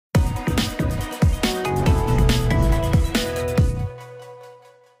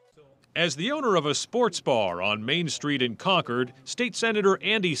As the owner of a sports bar on Main Street in Concord, State Senator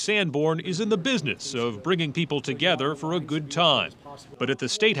Andy Sanborn is in the business of bringing people together for a good time. But at the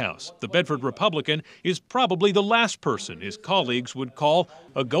State House, the Bedford Republican is probably the last person his colleagues would call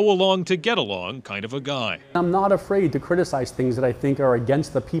a go-along-to-get-along kind of a guy. I'm not afraid to criticize things that I think are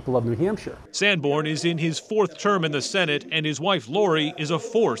against the people of New Hampshire. Sanborn is in his fourth term in the Senate, and his wife Lori is a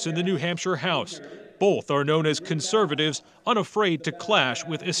force in the New Hampshire House. Both are known as conservatives, unafraid to clash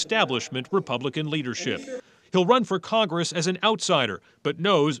with establishment Republican leadership. He'll run for Congress as an outsider, but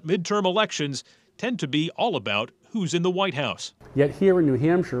knows midterm elections tend to be all about who's in the White House. Yet here in New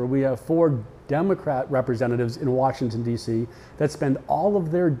Hampshire, we have 4 Democrat representatives in Washington, D.C. that spend all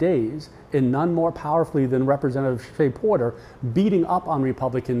of their days, and none more powerfully than Representative Shea-Porter, beating up on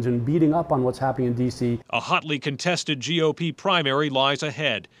Republicans and beating up on what's happening in D.C. A hotly contested GOP primary lies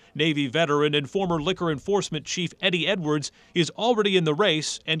ahead. Navy veteran and former liquor enforcement chief Eddie Edwards is already in the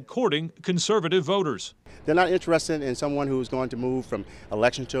race and courting conservative voters. They're not interested in someone who's going to move from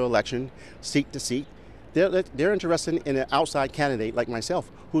election to election, seat to seat. They're interested in an outside candidate like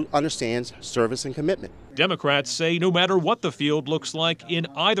myself who understands service and commitment. Democrats say no matter what the field looks like in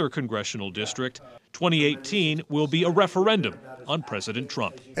either congressional district, 2018 will be a referendum on President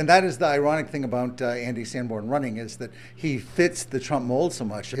Trump. And that is the ironic thing about Andy Sanborn running, is that he fits the Trump mold so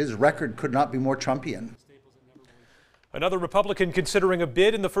much. His record could not be more Trumpian. Another Republican considering a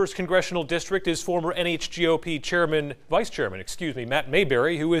bid in the 1st Congressional District is former NHGOP Vice Chairman, Matt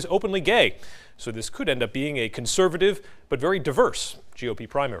Mayberry, who is openly gay. So this could end up being a conservative but very diverse GOP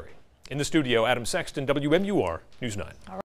primary. In the studio, Adam Sexton, WMUR News 9.